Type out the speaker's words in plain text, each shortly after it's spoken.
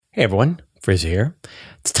Hey everyone, Fraser here.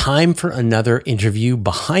 It's time for another interview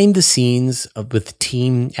behind the scenes with the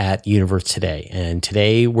team at Universe Today. And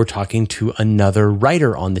today we're talking to another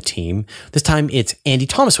writer on the team. This time it's Andy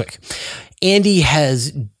Tomaswick. Andy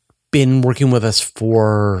has been working with us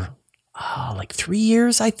for like 3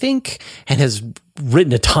 years, I think, and has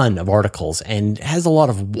written a ton of articles and has a lot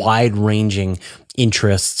of wide-ranging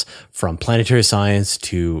interests from planetary science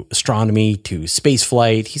to astronomy to space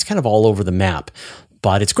flight. He's kind of all over the map.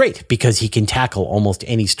 But it's great because he can tackle almost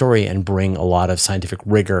any story and bring a lot of scientific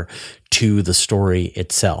rigor to the story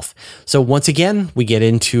itself. So once again, we get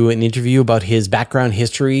into an interview about his background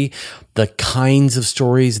history, the kinds of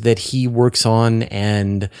stories that he works on,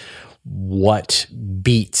 and what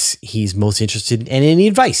beats he's most interested in, and any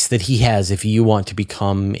advice that he has if you want to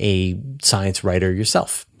become a science writer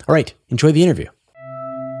yourself. All right, enjoy the interview.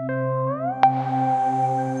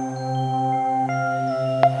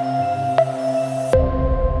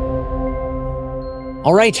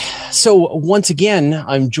 All right. So once again,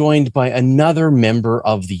 I'm joined by another member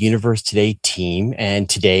of the Universe Today team. And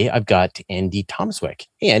today I've got Andy Tomaswick.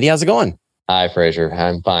 Hey, Andy, how's it going? Hi, Fraser.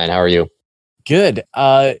 I'm fine. How are you? Good.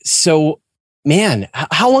 So, man,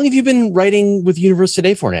 how long have you been writing with Universe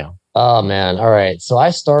Today for now? Oh, man. All right. So I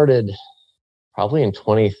started probably in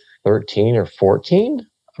 2013 or 14,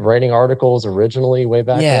 writing articles originally way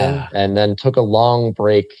back then, and then took a long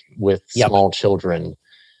break with small children.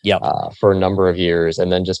 For a number of years,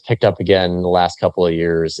 and then just picked up again the last couple of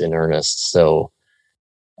years in earnest. So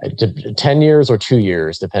 10 years or 2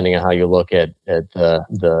 years, depending on how you look at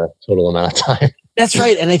the total amount of time. That's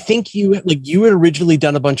right. And I think you had originally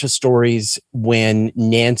done a bunch of stories when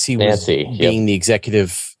Nancy was being the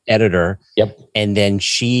executive editor. Yep. And then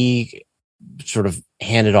she sort of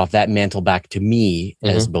handed off that mantle back to me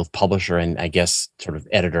as both publisher and I guess sort of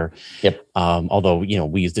editor. Yep. Although,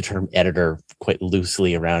 we use the term editor quite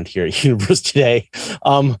loosely around here at Universe Today.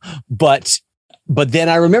 But then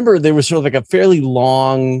I remember there was sort of like a fairly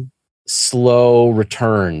long, slow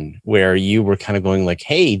return where you were kind of going like,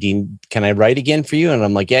 hey, can I write again for you? And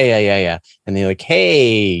I'm like, yeah. And they're like,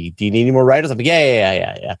 hey, do you need any more writers? I'm like,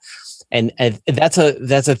 yeah. And that's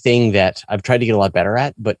a thing that I've tried to get a lot better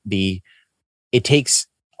at, but it takes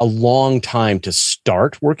a long time to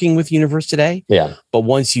start working with Universe Today. Yeah. But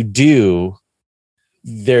once you do,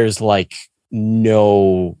 there's like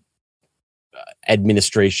no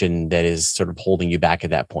administration that is sort of holding you back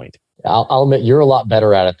at that point. I'll admit you're a lot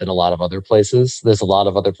better at it than a lot of other places. There's a lot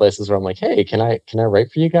of other places where I'm like, hey, can I write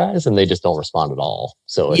for you guys? And they just don't respond at all.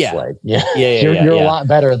 So it's you're a lot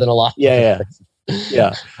better than a lot. Yeah.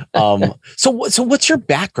 So what's your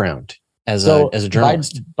background? As a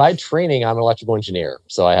journalist? By training, I'm an electrical engineer.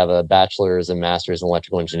 So I have a bachelor's and master's in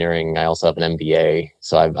electrical engineering. I also have an MBA.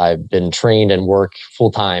 So I've been trained and work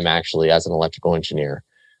full time actually as an electrical engineer,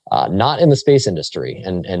 not in the space industry,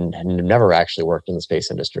 and never actually worked in the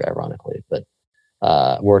space industry, ironically, but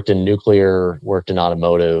worked in nuclear, worked in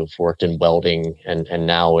automotive, worked in welding, and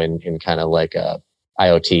now in kind of like a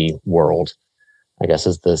IoT world, I guess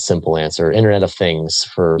is the simple answer. Internet of Things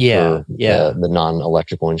for the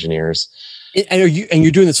non-electrical engineers. And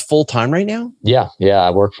you're doing this full time right now? Yeah.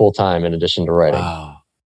 I work full time in addition to writing. Wow,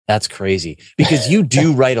 that's crazy because you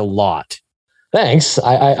do write a lot. Thanks.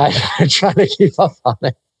 I try to keep up on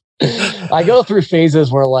it. I go through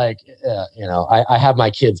phases where I have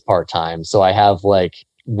my kids part time, so I have like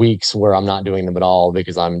weeks where I'm not doing them at all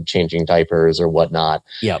because I'm changing diapers or whatnot.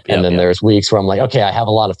 And then there's weeks where I'm like, okay, I have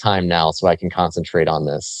a lot of time now, so I can concentrate on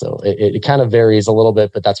this. So it kind of varies a little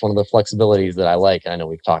bit, but that's one of the flexibilities that I like. And I know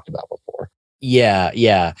we've talked about before.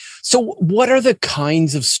 Yeah. So what are the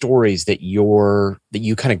kinds of stories that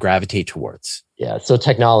you kind of gravitate towards? Yeah. So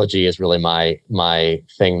technology is really my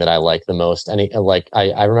thing that I like the most. And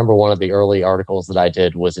I remember one of the early articles that I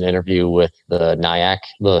did was an interview with the NIAC,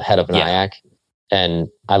 the head of NIAC. And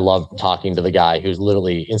I love talking to the guy who's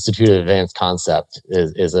literally Institute of Advanced Concept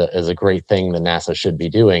is a great thing that NASA should be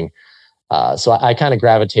doing. So I kind of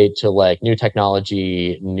gravitate to like new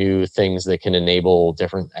technology, new things that can enable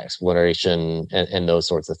different exploration and those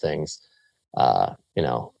sorts of things.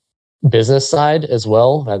 Business side as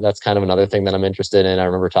well. That's kind of another thing that I'm interested in. I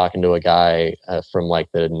remember talking to a guy from like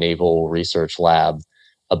the Naval Research Lab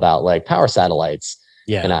about like power satellites.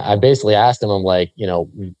 Yeah. And I basically asked him, I'm like,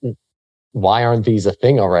 why aren't these a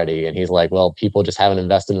thing already? And he's like, well, people just haven't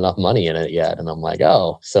invested enough money in it yet. And I'm like,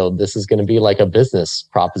 oh, so this is going to be like a business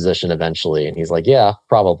proposition eventually. And he's like, yeah,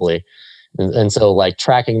 probably. And so like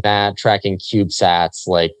tracking CubeSats,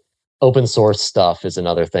 like open source stuff is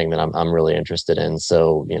another thing that I'm really interested in.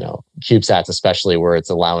 So, CubeSats, especially where it's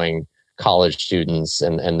allowing college students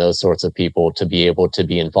and those sorts of people to be able to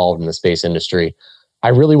be involved in the space industry. I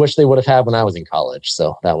really wish they would have had when I was in college.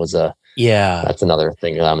 So that's another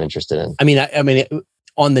thing that I'm interested in. I mean,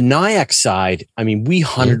 on the NIAC side, I mean, we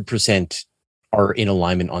 100% are in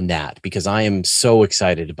alignment on that, because I am so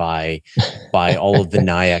excited by all of the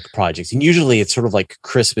NIAC projects. And usually it's sort of like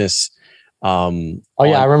Christmas. I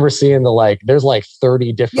remember seeing there's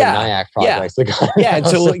 30 different NIAC projects. And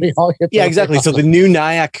so exactly. So the new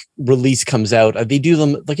NIAC release comes out. They do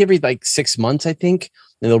them every 6 months, I think.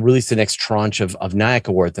 And they'll release the next tranche of NIAC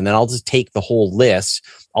awards. And then I'll just take the whole list,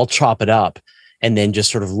 I'll chop it up, and then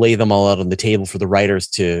just sort of lay them all out on the table for the writers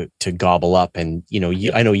to gobble up. And,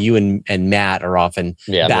 I know you and Matt are often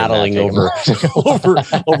battling over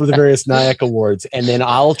the various NIAC awards. And then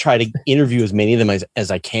I'll try to interview as many of them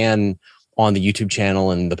as I can on the YouTube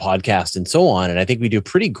channel and the podcast and so on. And I think we do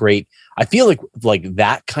pretty great. I feel like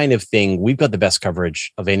that kind of thing, we've got the best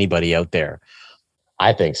coverage of anybody out there.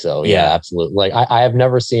 I think so. Yeah, absolutely. I have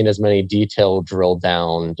never seen as many detailed drilled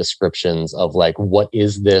down descriptions of what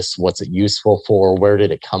is this? What's it useful for? Where did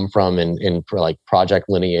it come from? And project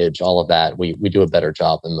lineage, all of that. We do a better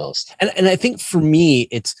job than most. And I think for me,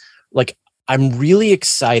 it's I'm really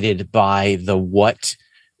excited by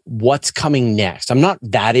what's coming next. I'm not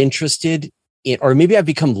that interested in, or maybe I've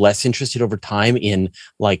become less interested over time in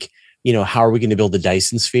how are we going to build the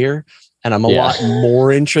Dyson sphere? And I'm a lot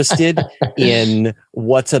more interested in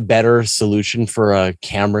what's a better solution for a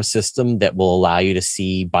camera system that will allow you to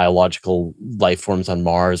see biological life forms on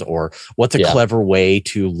Mars, or what's a clever way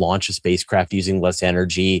to launch a spacecraft using less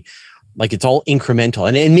energy. It's all incremental.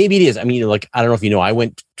 And maybe it is. I mean, I don't know if you know,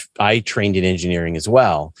 I trained in engineering as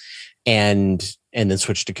well, and then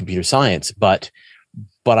switched to computer science. But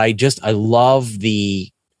I love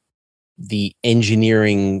the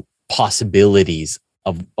engineering possibilities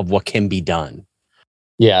of what can be done.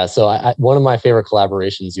 Yeah. So one of my favorite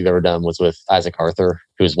collaborations you've ever done was with Isaac Arthur,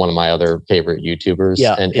 who's one of my other favorite YouTubers.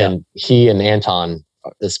 And he and Anton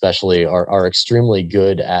especially are extremely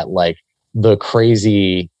good at the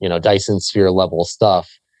crazy, Dyson sphere level stuff.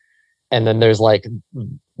 And then there's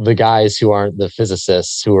the guys who aren't the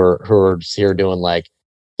physicists who are here doing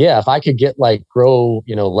if I could get grow,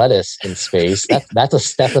 lettuce in space, that's a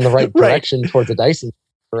step in the right direction towards a Dyson.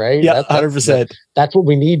 Right? Yeah, 100%. That's what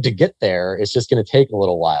we need to get there. It's just going to take a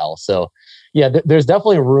little while. So, there's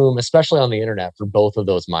definitely room, especially on the internet, for both of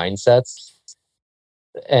those mindsets.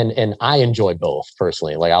 And I enjoy both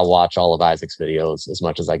personally. I'll watch all of Isaac's videos as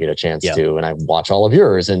much as I get a chance to, and I watch all of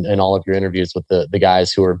yours and all of your interviews with the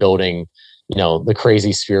guys who are building, the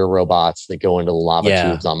crazy sphere robots that go into the lava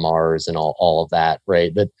tubes on Mars and all of that,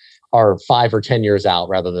 right? That are 5 or 10 years out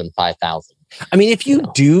rather than 5,000. I mean, if you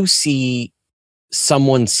do see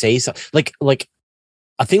someone say something, like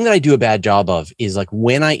a thing that I do a bad job of is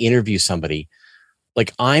when I interview somebody,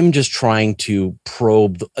 I'm just trying to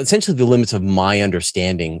probe essentially the limits of my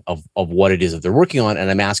understanding of what it is that they're working on.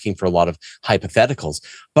 And I'm asking for a lot of hypotheticals,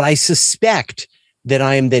 but I suspect that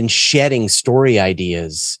I am then shedding story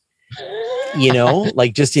ideas,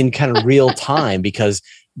 just in kind of real time, because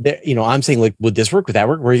I'm saying would this work? Would that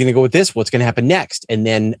work? Where are you going to go with this? What's going to happen next? And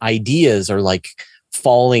then ideas are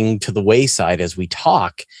falling to the wayside as we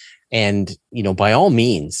talk. And, by all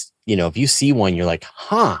means, if you see one, you're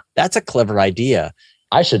that's a clever idea.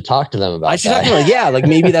 I should talk to them about that.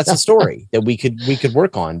 Maybe that's a story that we could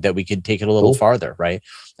work on, that we could take it a little farther. Right.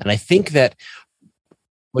 And I think that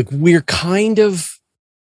we're kind of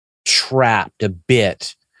trapped a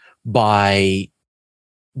bit by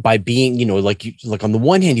being, on the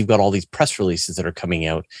one hand, you've got all these press releases that are coming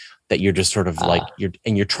out that you're just sort of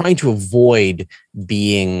you're trying to avoid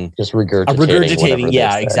being just regurgitating.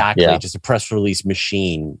 Yeah, exactly. Yeah. Just a press release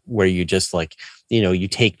machine where you just you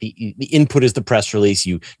take the input is the press release,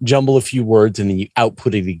 you jumble a few words and then you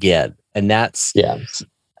output it again. And that's,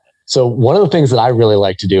 So one of the things that I really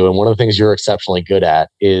like to do, and one of the things you're exceptionally good at,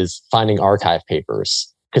 is finding archive papers.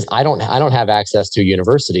 Because I don't have access to a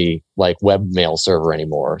university webmail server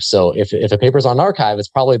anymore. So if a paper's on archive, it's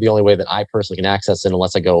probably the only way that I personally can access it,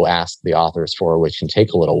 unless I go ask the authors for it, which can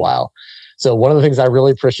take a little while. So one of the things I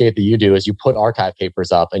really appreciate that you do is you put archive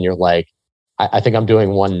papers up, and you're I think I'm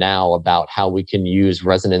doing one now about how we can use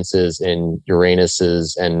resonances in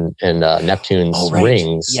Uranus's and Neptune's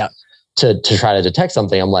rings to try to detect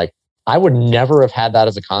something. I'm I would never have had that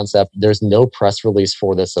as a concept. There's no press release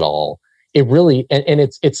for this at all. It really, and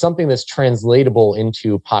it's something that's translatable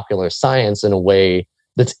into popular science in a way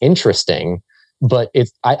that's interesting. But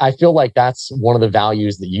I feel that's one of the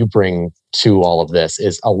values that you bring to all of this,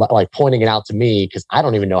 is pointing it out to me, because I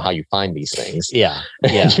don't even know how you find these things. Yeah.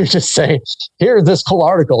 And you just say, here's this cool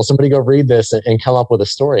article, somebody go read this and come up with a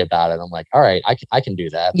story about it. I'm all right, I can do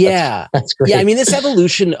that. Yeah. That's great. Yeah. I mean, this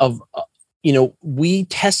evolution of we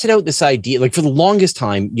tested out this idea, like for the longest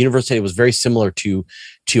time, University was very similar to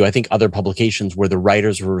I think other publications where the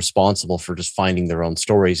writers were responsible for just finding their own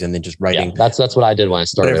stories and then just writing. Yeah, that's what I did when I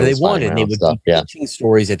started. Whatever they wanted, and they would be pitching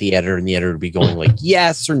stories at the editor, and the editor would be going like,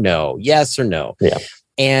 yes or no, yes or no. Yeah.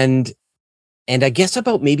 And I guess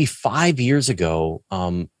about maybe 5 years ago,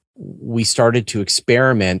 we started to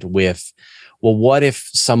experiment with, well, what if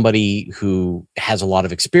somebody who has a lot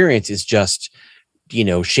of experience is just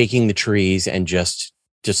shaking the trees and just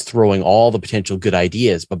throwing all the potential good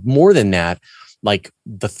ideas. But more than that, like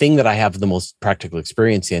the thing that I have the most practical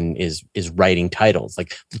experience in is writing titles.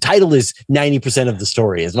 Like the title is 90% of the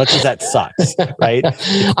story, as much as that sucks, right?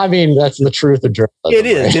 I mean, that's the truth of journalism. It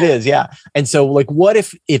is. Yeah. And so like, what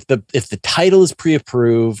if the title is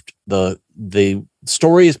pre-approved, the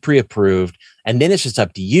story is pre-approved, and then it's just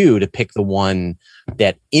up to you to pick the one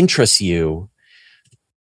that interests you?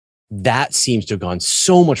 That seems to have gone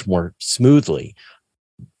so much more smoothly.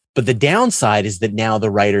 But the downside is that now the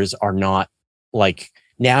writers are not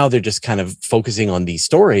now they're just kind of focusing on these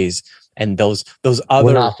stories, and those other,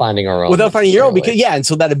 we're not finding our own without finding your own, because and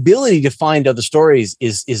so that ability to find other stories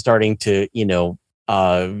is starting to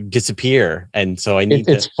disappear. And so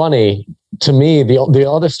it's funny to me, the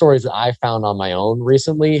other stories that I found on my own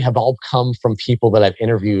recently have all come from people that I've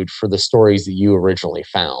interviewed for the stories that you originally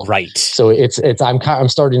found. Right. So I'm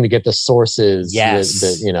starting to get the sources.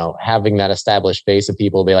 Yes. Having that established base of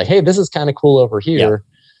people be like, hey, this is kind of cool over here. Yep.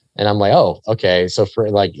 And I'm like, oh, okay. So for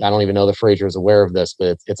I don't even know that Fraser is aware of this,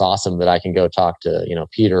 but it's awesome that I can go talk to,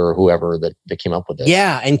 Peter or whoever that came up with this.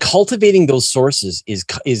 Yeah. And cultivating those sources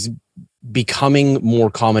is becoming more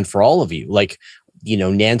common for all of you. Like,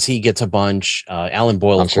 Nancy gets a bunch. Alan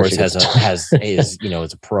Boyle, of course, is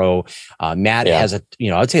a pro. Matt has I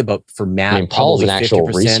would say about for Matt, I mean, Paul's an 50%. actual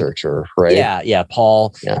researcher, right? Yeah.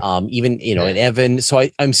 Paul, even, and Evan. So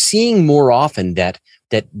I'm seeing more often that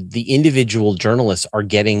the individual journalists are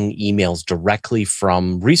getting emails directly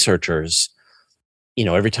from researchers.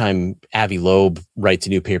 Every time Avi Loeb writes a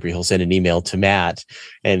new paper, he'll send an email to Matt,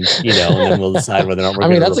 and and then we'll decide whether or not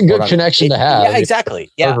we're that's a good connection to have. Yeah, exactly.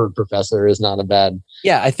 Yeah. Harvard professor is not a bad.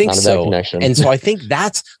 Yeah, I think so. Connection. And so I think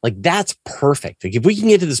that's perfect. Like if we can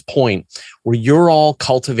get to this point where you're all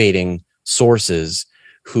cultivating sources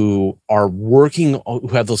who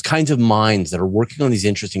have those kinds of minds that are working on these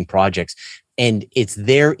interesting projects, and it's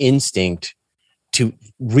their instinct to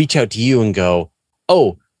reach out to you and go,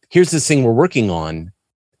 oh, here's this thing we're working on,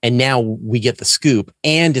 and now we get the scoop,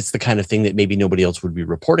 and it's the kind of thing that maybe nobody else would be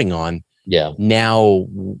reporting on. Yeah. Now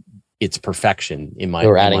it's perfection in my.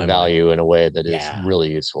 We're adding value mind. In a way that is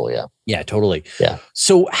really useful. Yeah. Yeah, totally. Yeah.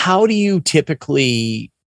 So how do you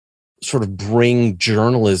typically sort of bring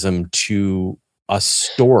journalism to a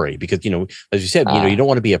story? Because, as you said, you don't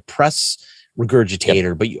want to be a press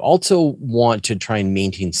regurgitator, but you also want to try and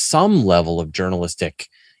maintain some level of journalistic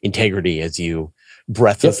integrity as you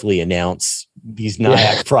breathlessly announce these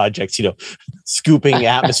NIAC projects, scooping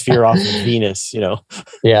atmosphere off of Venus,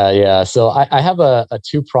 Yeah. So I have a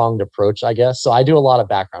two-pronged approach, I guess. So I do a lot of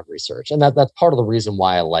background research, and that's part of the reason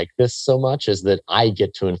why I like this so much, is that I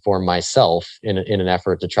get to inform myself in an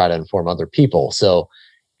effort to try to inform other people. So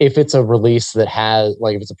if it's a release that has,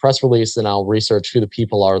 if it's a press release, then I'll research who the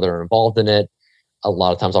people are that are involved in it. A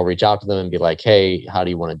lot of times I'll reach out to them and be like, hey, how do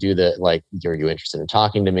you want to do that? Like, are you interested in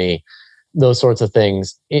talking to me? Those sorts of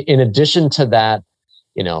things. In addition to that,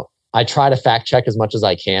 I try to fact check as much as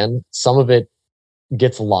I can. Some of it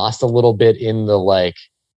gets lost a little bit in the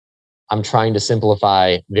I'm trying to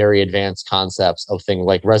simplify very advanced concepts of things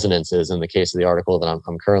like resonances in the case of the article that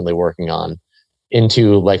I'm currently working on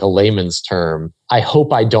into a layman's term. I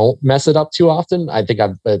hope I don't mess it up too often. I think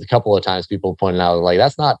a couple of times people pointed out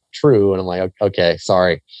that's not true. And I'm like, okay,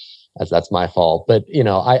 sorry. That's my fault. But,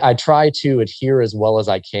 I try to adhere as well as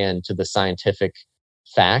I can to the scientific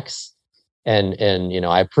facts. And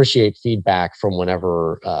I appreciate feedback from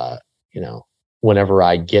whenever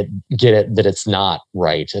I get it that it's not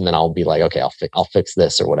right. And then I'll be like, okay, I'll fix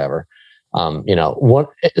this or whatever. I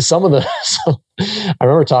remember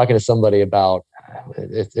talking to somebody about,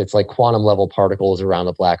 it's like quantum level particles around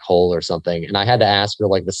a black hole or something. And I had to ask her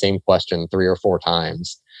the same question 3 or 4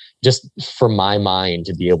 times, just for my mind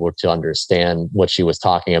to be able to understand what she was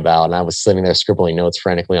talking about. And I was sitting there scribbling notes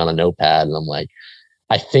frantically on a notepad. And I'm like,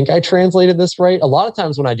 I think I translated this right. A lot of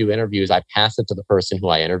times when I do interviews, I pass it to the person who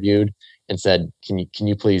I interviewed and said, can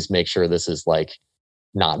you please make sure this is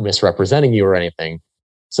not misrepresenting you or anything?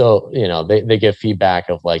 So, they give feedback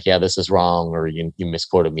of yeah, this is wrong, or you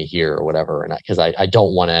misquoted me here or whatever. And because I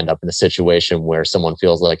don't want to end up in a situation where someone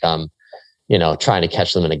feels like I'm, trying to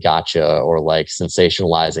catch them in a gotcha or like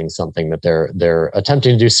sensationalizing something that they're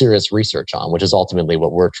attempting to do serious research on, which is ultimately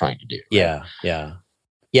what we're trying to do. Right?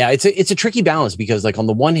 Yeah. It's a tricky balance because like on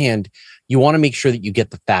the one hand, you want to make sure that you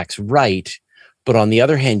get the facts right, but on the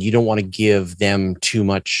other hand, you don't want to give them too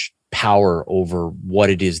much power over what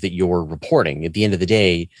it is that you're reporting. At the end of the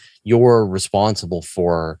day, you're responsible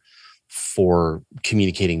for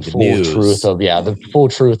communicating the the full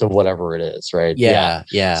truth of whatever it is, right? Yeah.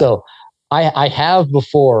 So I have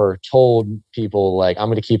before told people like, I'm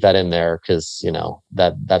going to keep that in there because,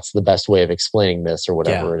 that's the best way of explaining this or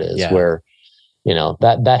whatever it is, where,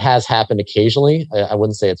 that has happened occasionally. I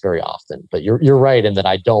wouldn't say it's very often, but you're right in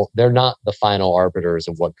that they're not the final arbiters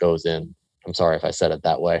of what goes in. I'm sorry if I said it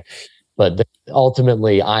that way, but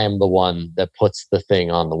ultimately I am the one that puts the thing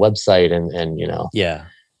on the website and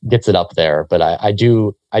gets it up there. But I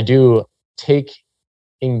do take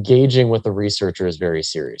engaging with the researchers very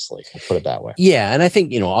seriously. I'll put it that way. Yeah. And I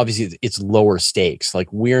think, obviously it's lower stakes.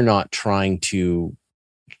 Like we're not trying to,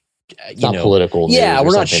 it's not political. Yeah.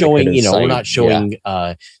 We're not showing, we're not showing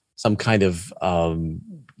some kind of,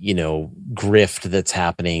 grift that's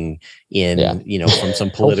happening in, from some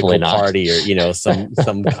political party or,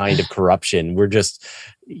 some kind of corruption. We're just,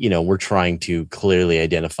 we're trying to clearly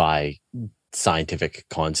identify scientific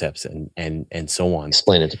concepts and so on.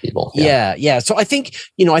 Explain it to people. Yeah. So I think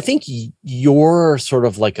you're sort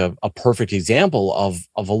of like a perfect example of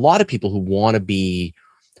a lot of people who want to be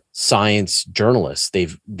science journalists.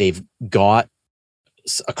 They've got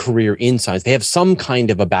a career in science. They have some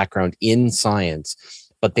kind of a background in science,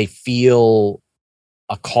 but they feel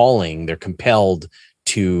a calling. They're compelled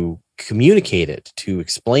to communicate it, to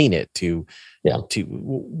explain it,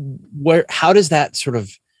 how does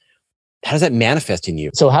that manifest in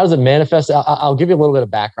you? So how does it manifest? I'll give you a little bit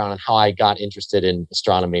of background on how I got interested in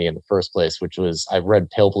astronomy in the first place, which was I read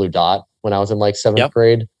Pale Blue Dot when I was in like seventh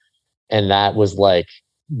grade. And that was like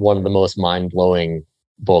one of the most mind-blowing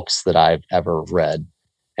books that I've ever read.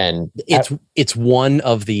 And it's one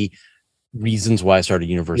of the reasons why I started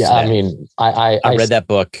university. Yeah, I mean, I read that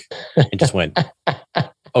book and just went,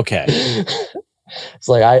 okay. It's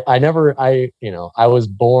like I was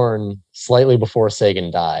born slightly before Sagan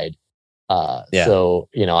died. So,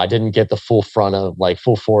 I didn't get the full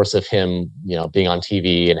force of him, being on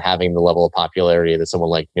TV and having the level of popularity that someone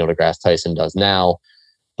like Neil deGrasse Tyson does now.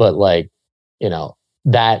 But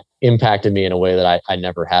that impacted me in a way that I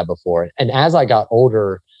never had before. And as I got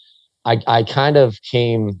older, I kind of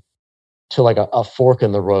came to like a fork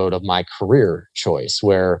in the road of my career choice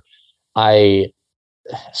where I,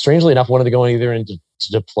 strangely enough, wanted to go either into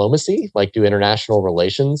diplomacy, like do international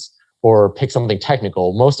relations, or pick something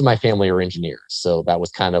technical. Most of my family are engineers. So that was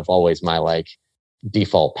kind of always my like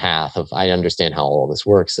default path of I understand how all this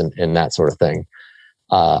works and that sort of thing.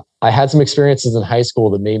 I had some experiences in high school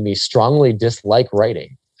that made me strongly dislike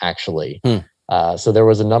writing, actually. So there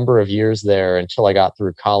was a number of years there until I got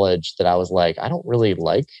through college that I was like, I don't really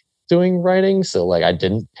like doing writing. So like I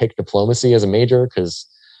didn't pick diplomacy as a major because,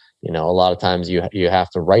 a lot of times you have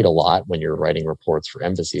to write a lot when you're writing reports for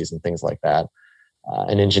embassies and things like that.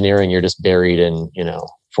 In engineering, you're just buried in,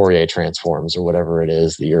 Fourier transforms or whatever it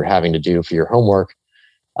is that you're having to do for your homework.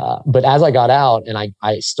 But as I got out and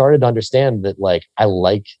I started to understand that like I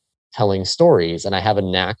like telling stories and I have a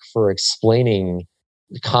knack for explaining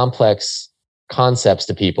complex concepts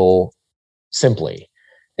to people simply.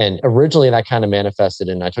 And originally that kind of manifested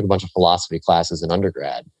in, I took a bunch of philosophy classes in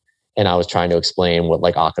undergrad and I was trying to explain what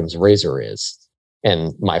like Occam's razor is.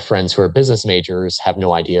 And my friends who are business majors have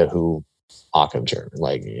no idea who Occam's razor,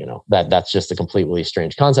 like, that's just a completely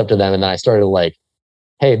strange concept to them. And then I started like,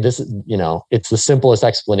 hey, this, it's the simplest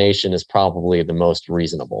explanation is probably the most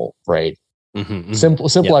reasonable, right?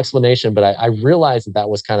 Simple explanation. But I realized that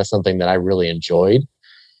was kind of something that I really enjoyed.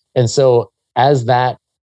 And so as that,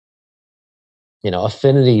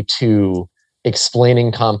 affinity to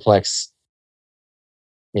explaining complex,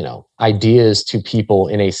 ideas to people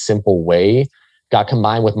in a simple way got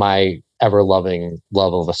combined with my ever-loving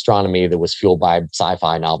love of astronomy that was fueled by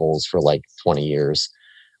sci-fi novels for like 20 years.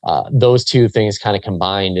 Those two things kind of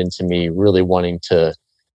combined into me really wanting to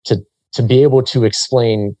be able to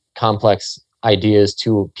explain complex ideas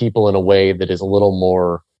to people in a way that is a little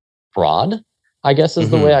more broad, I guess is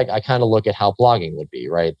the way I kind of look at how blogging would be,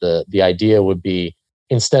 right? The idea would be,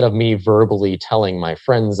 instead of me verbally telling my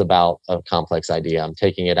friends about a complex idea, I'm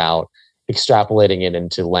taking it out, extrapolating it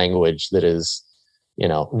into language that is,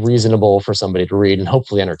 reasonable for somebody to read and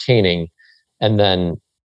hopefully entertaining, and then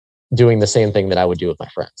doing the same thing that I would do with my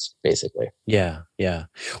friends, basically. Yeah.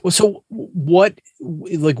 Well, so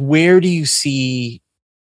where do you see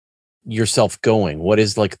yourself going? What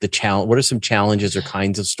is like the challenge? What are some challenges or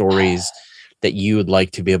kinds of stories that you would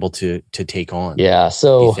like to be able to take on? Yeah.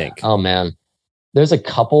 So, oh man, there's a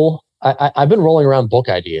couple. I've been rolling around book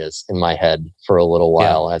ideas in my head for a little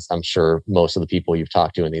while, as I'm sure most of the people you've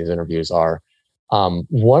talked to in these interviews are.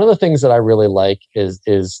 One of the things that I really like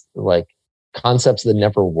is like concepts that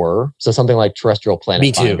never were. So something like Terrestrial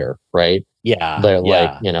Planet Finder, right? Yeah. They're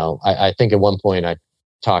like, you know, I think at one point I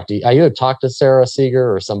either talked to Sarah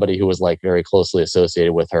Seeger or somebody who was like very closely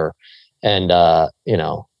associated with her. And, you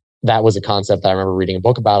know, that was a concept that I remember reading a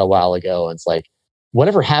book about a while ago. And it's like,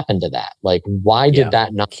 whatever happened to that? Like, why did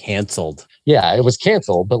that not canceled? Yeah, it was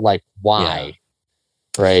canceled, but like, why?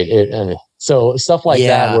 Yeah. Right. So stuff like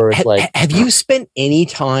that, where it's like, have you spent any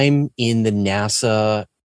time in the NASA,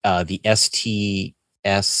 the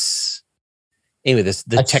STS? Anyway,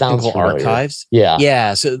 the technical archives.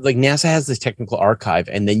 Yeah. So like NASA has this technical archive,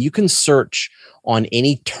 and then you can search on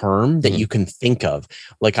any term that you can think of.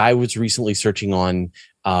 Like I was recently searching on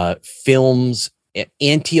films,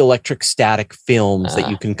 anti-electric static films that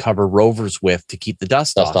you can cover rovers with to keep the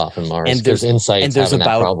dust off in Mars. And there's insights, and there's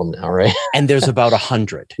about that problem now, right? And there's about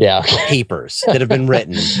 100 papers that have been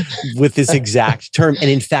written with this exact term. And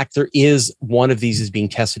in fact, there is one of these is being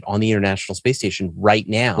tested on the International Space Station right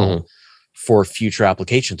now for future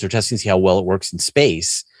applications. They're testing to see how well it works in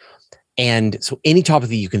space. And so any topic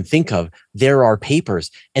that you can think of, there are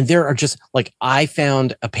papers, and there are just like, I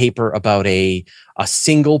found a paper about a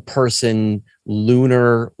single person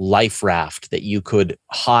lunar life raft that you could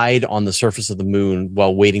hide on the surface of the moon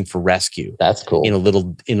while waiting for rescue. That's cool. In a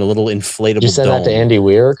little inflatable dome. You send that to Andy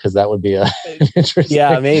Weir? Cause that would be interesting.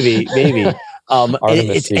 Yeah, maybe.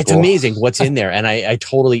 It's amazing what's in there. And I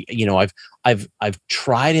totally, you know, I've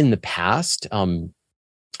tried in the past,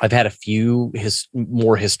 I've had a few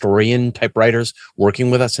more historian type writers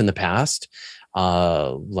working with us in the past,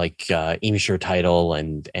 like Amy Sure-Title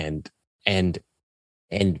and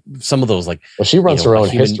some of those, like, well, she runs her own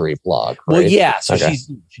history blog, right? Well, yeah, so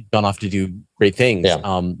she's gone off to do great things.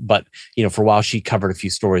 But you know, for a while she covered a few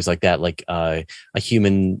stories like that, like a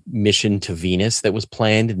human mission to Venus that was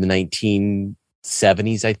planned in the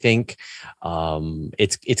 1970s, I think.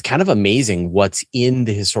 It's kind of amazing what's in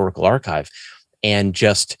the historical archive. And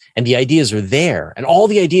the ideas are there, and all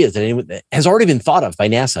the ideas that has already been thought of by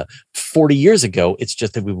NASA 40 years ago. It's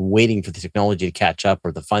just that we've been waiting for the technology to catch up,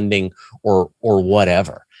 or the funding, or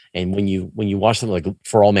whatever. And when you watch something like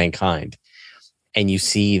For All Mankind, and you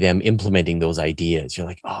see them implementing those ideas, you're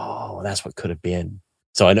like, oh, that's what could have been.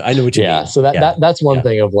 So I know what you mean. So that's one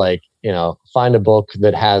thing of like, you know, find a book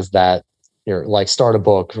that has that. You're like, start a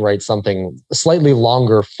book, write something slightly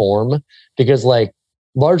longer form, because like,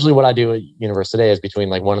 largely what I do at Universe Today is between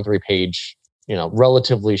like 1 and 3 page, you know,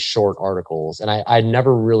 relatively short articles. And I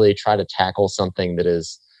never really try to tackle something that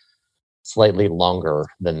is slightly longer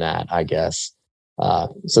than that, I guess.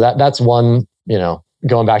 So that's one, you know,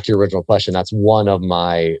 going back to your original question, that's one of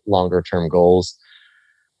my longer term goals.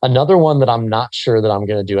 Another one that I'm not sure that I'm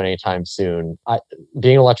going to do anytime soon,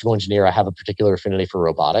 being an electrical engineer, I have a particular affinity for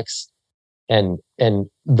robotics. And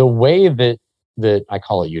the way that I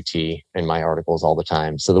call it UT in my articles all the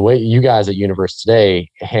time. So the way you guys at Universe Today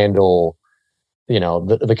handle, you know,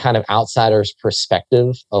 the kind of outsider's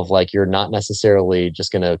perspective of like, you're not necessarily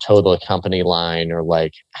just going to toe the company line or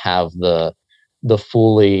like have the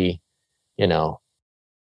fully, you know,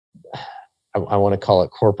 I want to call it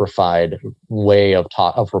corporified way of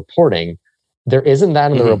reporting. There isn't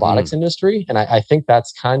that in the robotics industry. And I think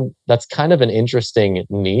that's kind of an interesting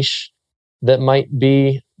niche that might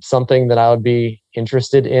be something that I would be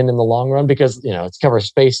interested in the long run, because, you know, it's covers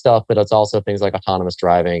space stuff, but it's also things like autonomous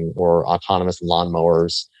driving or autonomous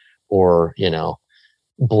lawnmowers or, you know,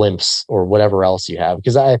 blimps or whatever else you have.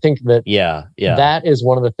 Because I think that that is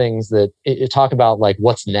one of the things that it talk about, like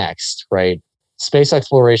what's next, right? Space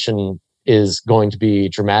exploration is going to be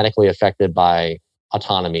dramatically affected by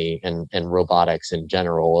autonomy and robotics in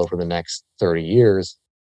general over the next 30 years.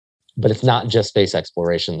 But it's not just space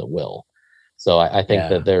exploration that will. So I think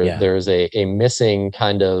that there's a missing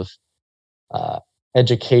kind of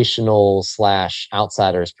educational /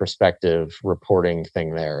 outsider's perspective reporting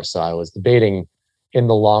thing there. So I was debating in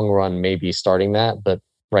the long run maybe starting that, but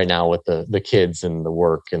right now with the kids and the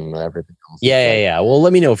work and everything else. Well,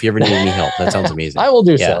 let me know if you ever need any help. That sounds amazing. I will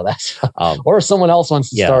do so. That's or if someone else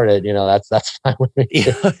wants to start it, you know, that's fine with me.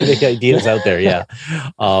 The idea's out there.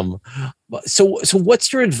 So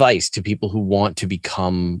what's your advice to people who want to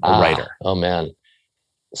become a writer? Oh man.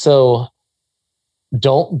 So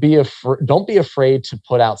don't be afraid to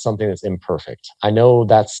put out something that's imperfect. I know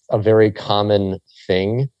that's a very common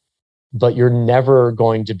thing, but you're never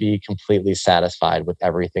going to be completely satisfied with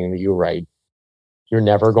everything that you write. It's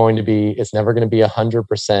never going to be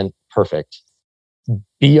 100% perfect.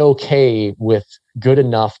 Be okay with good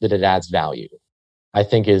enough that it adds value, I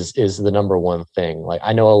think is the number one thing. Like,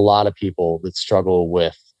 I know a lot of people that struggle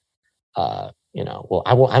with, I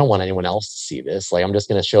don't want anyone else to see this. Like, I'm just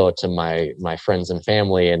going to show it to my friends and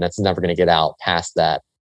family, and that's never going to get out past that.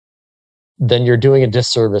 Then you're doing a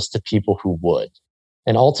disservice to people who would.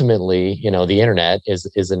 And ultimately, the internet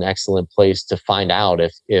is an excellent place to find out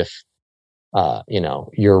if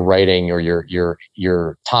your writing or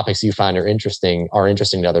your topics you find are interesting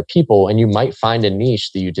to other people. And you might find a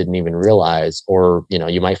niche that you didn't even realize, or,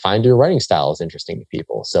 you might find your writing style is interesting to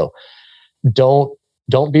people. So don't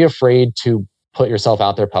be afraid to put yourself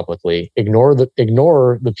out there publicly. Ignore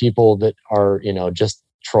the people that are, just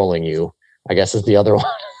trolling you, I guess is the other one.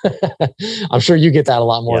 I'm sure you get that a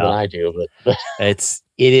lot more than I do, but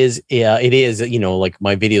it is, like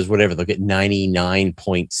my videos, whatever, they'll get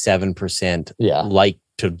 99.7% like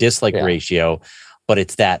to dislike ratio, but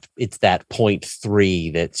it's that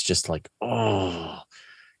 0.3 that's just like,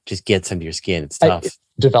 just gets under your skin. It's tough.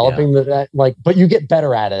 Developing but you get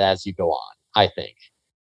better at it as you go on, I think.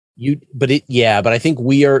 But I think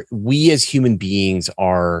we as human beings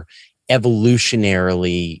are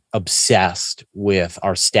evolutionarily obsessed with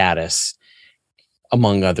our status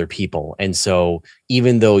among other people. And so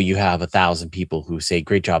even though you have 1,000 people who say,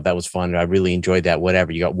 great job, that was fun, I really enjoyed that,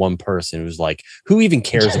 whatever, you got one person who's like, who even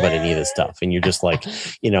cares about any of this stuff? And you're just like,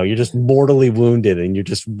 you're just mortally wounded, and you're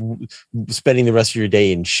just spending the rest of your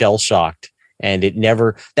day in shell shocked. And it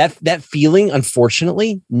never, that feeling,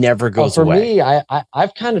 unfortunately, never goes away. For me,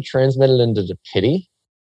 I've kind of transmitted into the pity,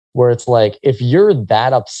 where it's like, if you're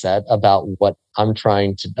that upset about what I'm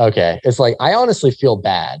trying to, it's like, I honestly feel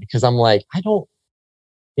bad, because I'm like, I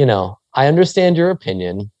understand your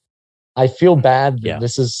opinion. I feel bad that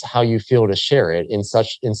this is how you feel to share it in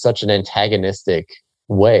such an antagonistic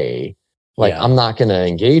way. Like, I'm not going to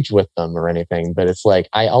engage with them or anything, but it's like,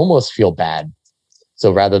 I almost feel bad.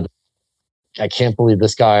 So rather than, I can't believe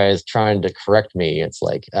this guy is trying to correct me, it's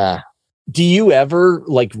like, Do you ever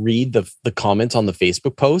read the comments on the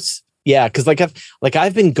Facebook posts? Yeah, because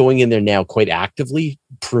I've been going in there now quite actively,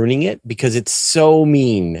 pruning it, because it's so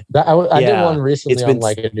mean. I did one recently on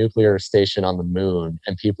a nuclear station on the moon,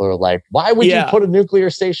 and people are like, "Why would you put a nuclear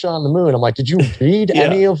station on the moon?" I'm like, "Did you read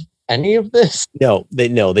any of this?" No, they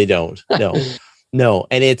don't. No,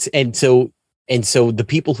 and so the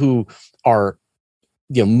people who are,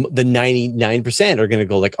 the 99% are going to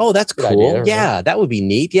go like, oh, that's cool. Idea, yeah, right? That would be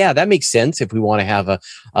neat. Yeah, that makes sense if we want to have a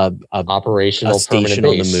operational station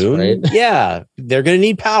on the moon. Right? Yeah, they're going to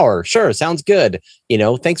need power. Sure, sounds good.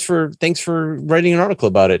 Thanks for writing an article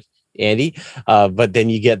about it, Andy. But then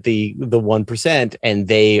you get the 1%, and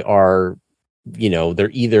they are,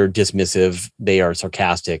 they're either dismissive, they are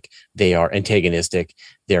sarcastic, they are antagonistic,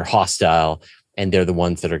 they're hostile. And they're the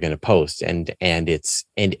ones that are going to post, and I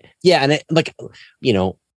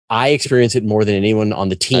experience it more than anyone on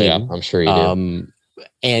the team. Oh, yeah, I'm sure you do.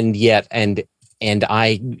 And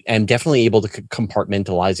I am definitely able to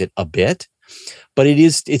compartmentalize it a bit, but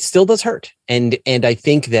it still does hurt. And I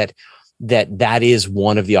think that is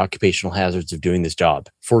one of the occupational hazards of doing this job,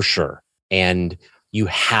 for sure. And you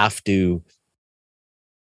have to,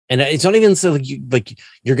 and it's not even so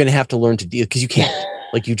you're going to have to learn to deal, because you can't.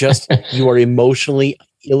 You are emotionally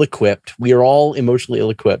ill-equipped. We are all emotionally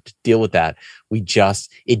ill-equipped to deal with that.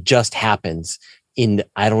 It just happens in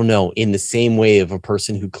the same way of a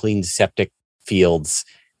person who cleans septic fields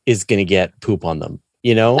is going to get poop on them.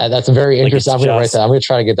 That's a very interesting. I'm going to write that. I'm going to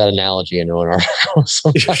try to get that analogy into an article.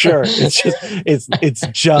 Sure. It's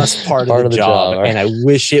just part of the job. Right? And I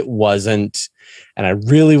wish it wasn't. And I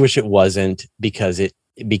really wish it wasn't, because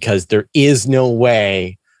there is no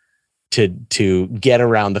way to get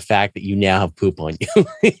around the fact that you now have poop on you.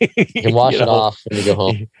 You can wash it off when you go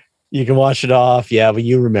home. You can wash it off. Yeah, but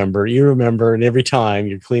you remember, and every time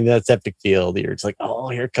you're cleaning that septic field, you're just like, oh,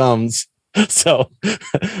 here it comes. So,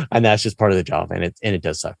 and that's just part of the job, and it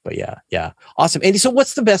does suck, but yeah. Awesome. Andy, so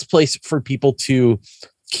what's the best place for people to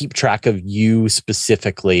keep track of you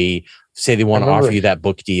specifically? Say they want to offer you that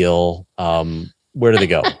book deal. Where do they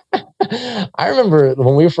go? I remember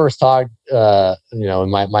when we first talked, in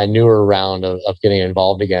my newer round of getting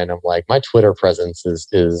involved again, I'm like, my Twitter presence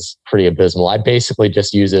is pretty abysmal. I basically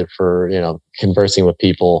just use it for, conversing with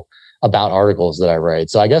people about articles that I write.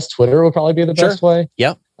 So I guess Twitter would probably be the best way.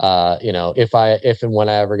 Yep. If and when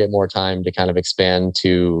I ever get more time to kind of expand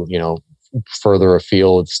to, further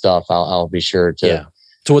afield stuff, I'll be sure to. Yeah.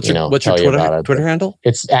 So what's your Twitter handle?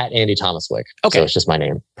 It's at Andy Tomaswick. Okay. So it's just my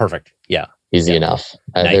name. Perfect. Yeah. easy enough.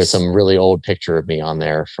 Nice. There's some really old picture of me on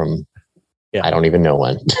there from I don't even know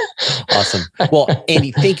when. Awesome. Well,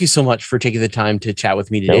 Andy, thank you so much for taking the time to chat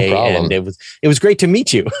with me today. No problem. And it was great to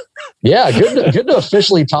meet you. Yeah, good to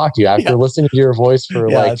officially talk to you after listening to your voice for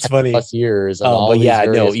like 10 plus years.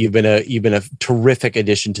 You've been a terrific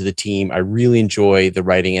addition to the team. I really enjoy the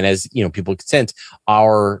writing, and as people can sense,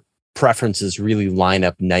 our preferences really line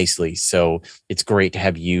up nicely. So it's great to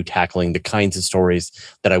have you tackling the kinds of stories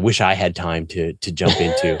that I wish I had time to jump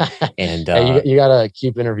into. And you got to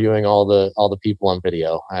keep interviewing all the people on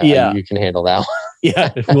video. You can handle that one.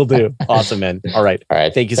 Yeah, we'll do. Awesome, man. All right.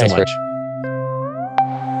 Thank you so much.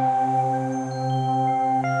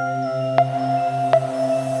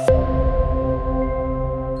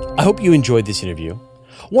 I hope you enjoyed this interview.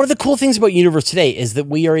 One of the cool things about Universe Today is that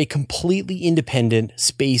we are a completely independent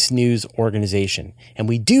space news organization, and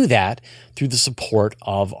we do that through the support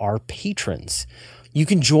of our patrons. You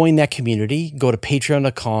can join that community. Go to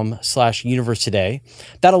patreon.com/Universe Today.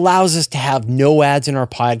 That allows us to have no ads in our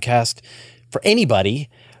podcast for anybody,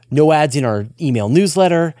 no ads in our email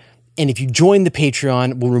newsletter. And if you join the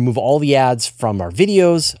Patreon, we'll remove all the ads from our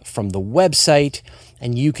videos, from the website,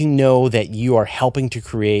 and you can know that you are helping to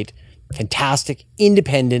create fantastic,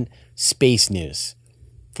 independent space news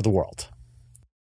for the world.